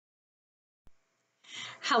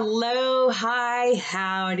Hello, hi,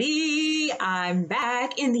 howdy. I'm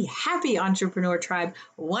back in the Happy Entrepreneur Tribe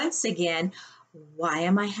once again. Why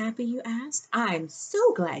am I happy, you asked? I'm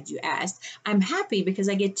so glad you asked. I'm happy because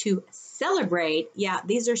I get to celebrate. Yeah,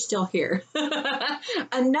 these are still here.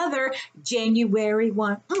 Another January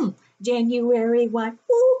 1. January 1.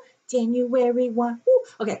 Woo, January 1. Woo.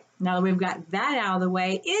 Okay, now that we've got that out of the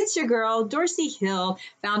way, it's your girl, Dorci Hill,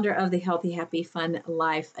 founder of the Healthy, Happy, Fun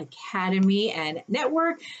Life Academy and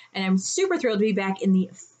Network. And I'm super thrilled to be back in the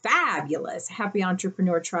fabulous Happy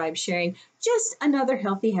Entrepreneur Tribe, sharing just another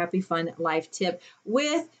healthy, happy, fun life tip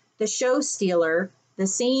with the show stealer, the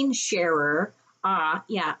scene sharer.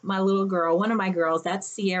 Yeah, my little girl, one of my girls, that's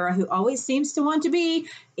Sierra, who always seems to want to be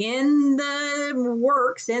in the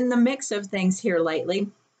works, in the mix of things here lately.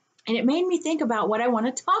 And it made me think about what I want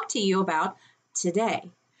to talk to you about today.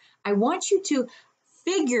 I want you to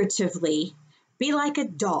figuratively be like a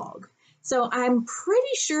dog. So I'm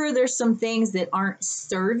pretty sure there's some things that aren't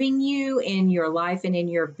serving you in your life and in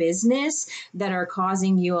your business that are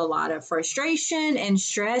causing you a lot of frustration and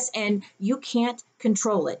stress, and you can't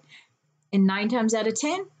control it. And 9 times out of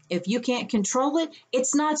 10, if you can't control it,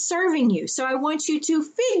 it's not serving you. So I want you to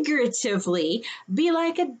figuratively be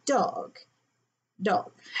like a dog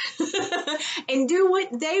and do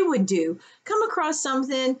what they would do. Come across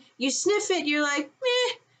something, you sniff it, you're like,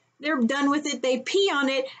 meh, they're done with it, they pee on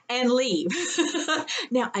it and leave.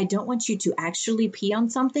 Now, I don't want you to actually pee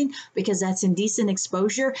on something because that's indecent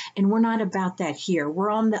exposure, and we're not about that here.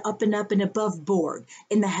 We're on the up and above board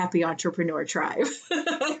in the Happy Entrepreneur Tribe.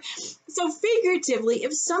 So figuratively,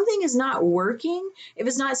 if something is not working, if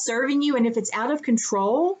it's not serving you, and if it's out of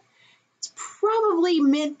control, it's probably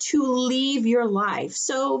meant to leave your life.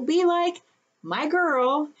 So be like my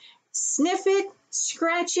girl, sniff it,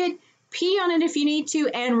 scratch it, pee on it if you need to,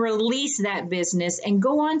 and release that business and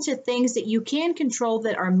go on to things that you can control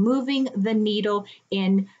that are moving the needle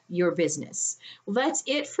in your business. Well, that's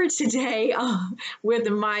it for today with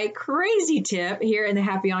my crazy tip here in the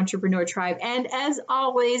Happy Entrepreneur Tribe. And as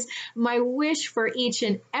always, my wish for each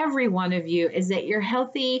and every one of you is that you're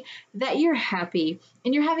healthy, that you're happy,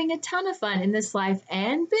 and you're having a ton of fun in this life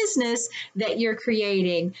and business that you're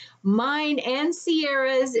creating. Mine and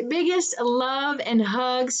Sierra's biggest love and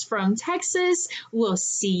hugs from Texas. We'll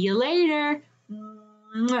see you later.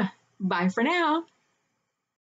 Bye for now.